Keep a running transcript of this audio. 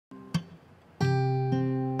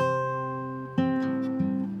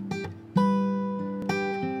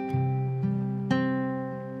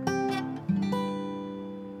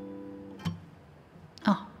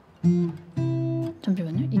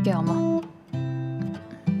잠시만요. 이게 아마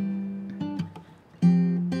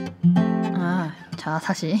자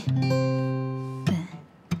다시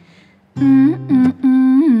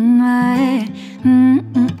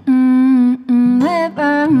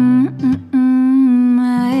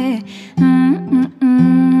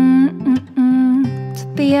To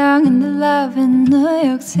be young and to love in New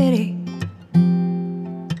York City,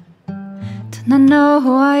 to not know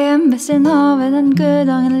who I am but still know that I'm good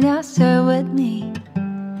and lost her with me,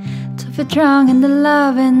 to be drunk in the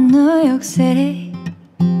love in New York City,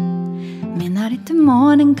 midnight into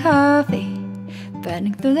morning coffee,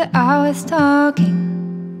 burning through the hours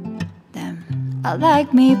talking. Damn, I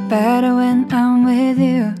like me better when I'm with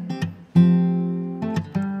you.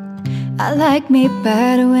 I like me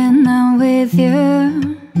better when I'm with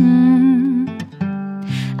you.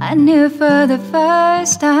 I knew for the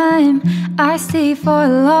first time I stay for a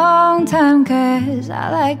long time, 'cause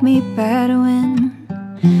I like me better when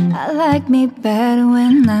I like me better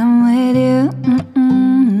when I'm with you.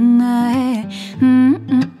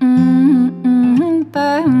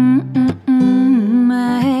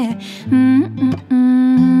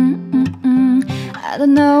 I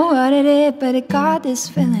don't know what it is, but I got this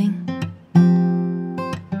feeling.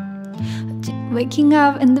 Waking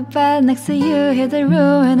up in the bed next to you, hear the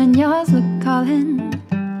ruin and yours look calling.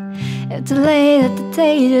 If too late that the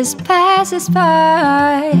day just passes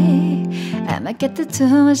by, I might get to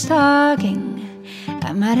too much talking.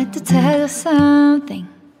 I might have to tell you something.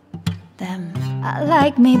 Damn, I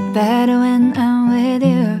like me better when I'm with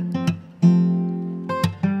you.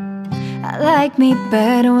 I like me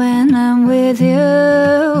better when I'm with you.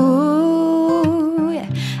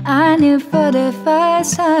 I knew for the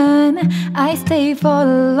first time I stay for a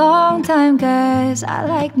long time, 'cause I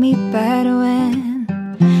like me better when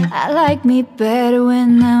I like me better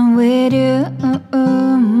when I'm with you.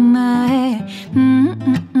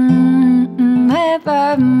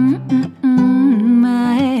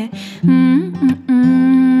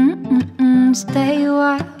 Stay a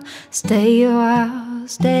while, stay a while,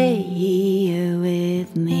 stay here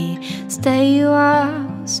with me. Stay a while,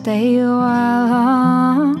 stay a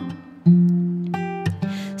while.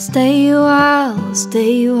 Stay a while,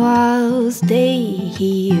 stay a while, stay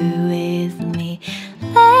here with me.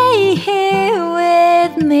 Lay here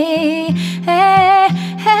with me. Hey,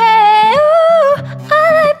 hey, ooh, I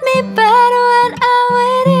like me better when I'm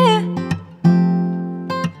with you.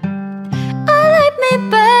 I like me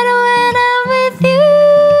better when I'm with you.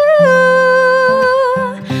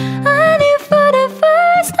 I knew for the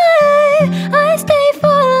first time I stay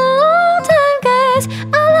for a long time, 'cause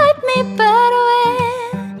I like me better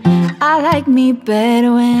when I like me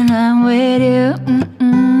better when I'm with you.